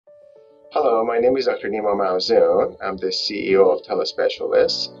Hello, my name is Dr. Nemo Malzoon. I'm the CEO of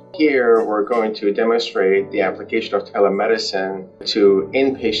TeleSpecialists. Here, we're going to demonstrate the application of telemedicine to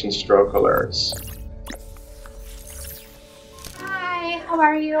inpatient stroke alerts. Hi, how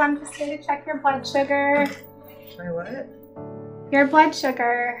are you? I'm just here to check your blood sugar. My what? Your blood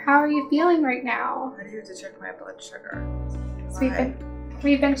sugar. How are you feeling right now? I have to check my blood sugar. So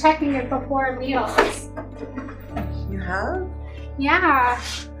we've been checking it before meals. You have? Yeah.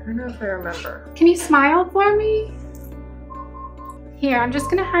 I don't know if I remember. Can you smile for me? Here, I'm just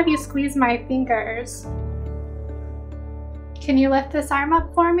gonna have you squeeze my fingers. Can you lift this arm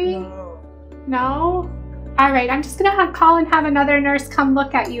up for me? No. No? All right, I'm just gonna call and have another nurse come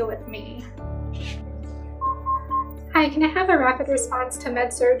look at you with me. Hi, can I have a rapid response to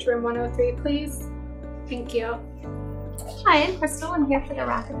Med-Surg room 103, please? Thank you. Hi, I'm Crystal. I'm here for the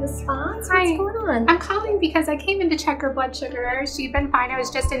rapid response. Hi. What's going on? I'm calling because I came in to check her blood sugar. She'd been fine. I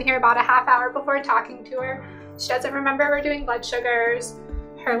was just in here about a half hour before talking to her. She doesn't remember her doing blood sugars.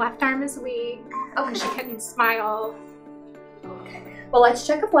 Her left arm is weak. Okay. She couldn't smile. Okay. Well, let's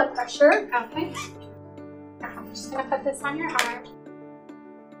check a blood pressure. Okay. I'm just gonna put this on your arm.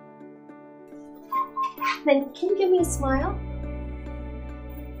 Then can you give me a smile?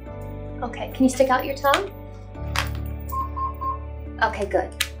 Okay. Can you stick out your tongue? Okay, good.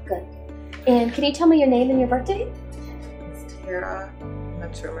 Good. And can you tell me your name and your birthday? It's Tara. I'm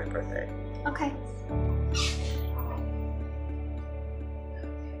not sure my birthday. Okay.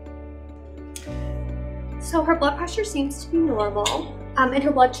 So her blood pressure seems to be normal. And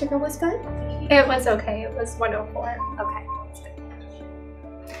her blood sugar was good? It was okay. It was 104. Okay. That's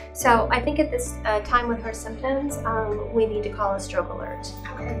good. So I think at this time with her symptoms, we need to call a stroke alert.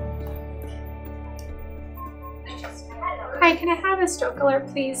 Okay. Hi, can I have a stroke alert,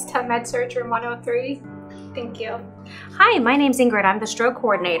 please, to Med-Surg room 103? Thank you. Hi, my name's Ingrid. I'm the stroke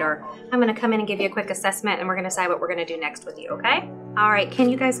coordinator. I'm going to come in and give you a quick assessment, and we're going to decide what we're going to do next with you, okay? All right, can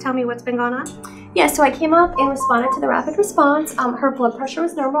you guys tell me what's been going on? Yeah, so I came up and responded to the rapid response. Her blood pressure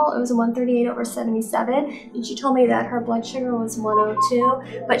was normal. It was 138/77, and she told me that her blood sugar was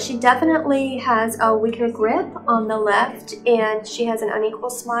 102, but she definitely has a weaker grip on the left, and she has an unequal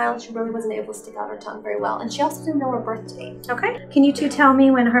smile. She really wasn't able to stick out her tongue very well, and she also didn't know her birth date. Okay. Can you two tell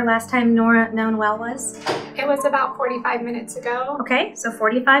me when her last time known well was? It was about 45 minutes ago. Okay, so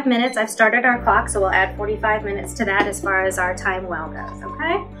 45 minutes. I've started our clock, so we'll add 45 minutes to that as far as our time well goes,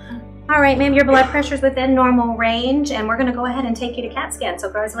 okay? All right, ma'am, your blood pressure's within normal range, and we're gonna go ahead and take you to CAT scan. So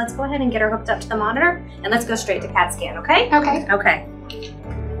guys, let's go ahead and get her hooked up to the monitor, and let's go straight to CAT scan, okay? Okay. Okay.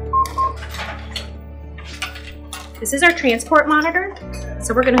 This is our transport monitor,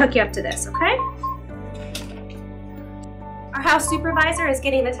 so we're gonna hook you up to this, okay? Our house supervisor is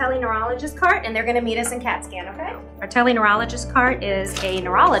getting the teleneurologist cart, and they're gonna meet us in CAT scan, okay? Our teleneurologist cart is a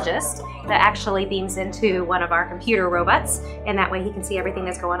neurologist that actually beams into one of our computer robots, and that way he can see everything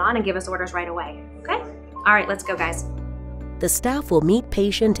that's going on and give us orders right away, okay? All right, let's go, guys. The staff will meet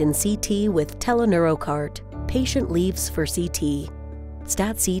patient in CT with teleneurocart. Patient leaves for CT.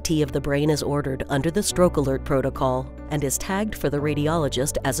 Stat CT of the brain is ordered under the stroke alert protocol and is tagged for the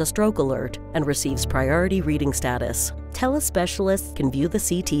radiologist as a stroke alert and receives priority reading status. TeleSpecialists can view the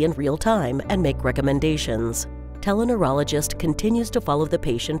CT in real time and make recommendations. Teleneurologist continues to follow the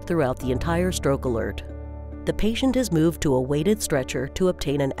patient throughout the entire stroke alert. The patient is moved to a weighted stretcher to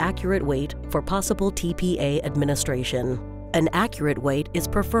obtain an accurate weight for possible TPA administration. An accurate weight is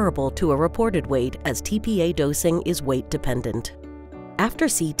preferable to a reported weight as TPA dosing is weight dependent. After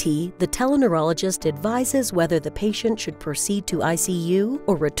CT, the teleneurologist advises whether the patient should proceed to ICU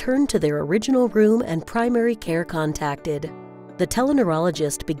or return to their original room and primary care contacted. The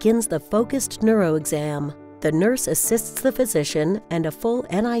teleneurologist begins the focused neuro exam. The nurse assists the physician and a full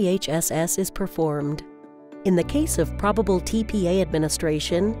NIHSS is performed. In the case of probable TPA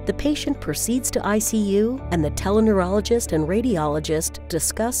administration, the patient proceeds to ICU and the teleneurologist and radiologist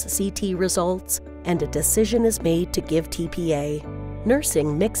discuss CT results and a decision is made to give TPA.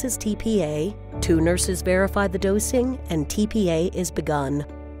 Nursing mixes TPA, 2 nurses verify the dosing, and TPA is begun.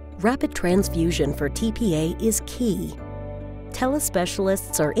 Rapid transfusion for TPA is key.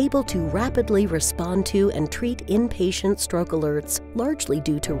 TeleSpecialists are able to rapidly respond to and treat inpatient stroke alerts, largely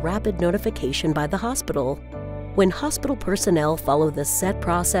due to rapid notification by the hospital. When hospital personnel follow the set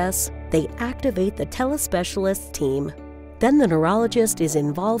process, they activate the TeleSpecialists team. Then the neurologist is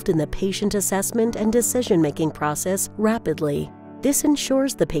involved in the patient assessment and decision-making process rapidly. This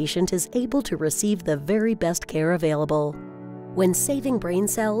ensures the patient is able to receive the very best care available. When saving brain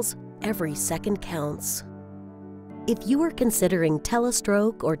cells, every second counts. If you are considering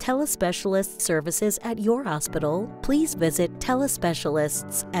TeleStroke or TeleSpecialist services at your hospital, please visit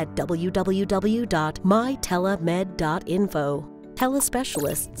TeleSpecialists at www.mytelemed.info.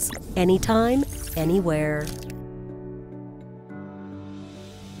 TeleSpecialists, anytime, anywhere.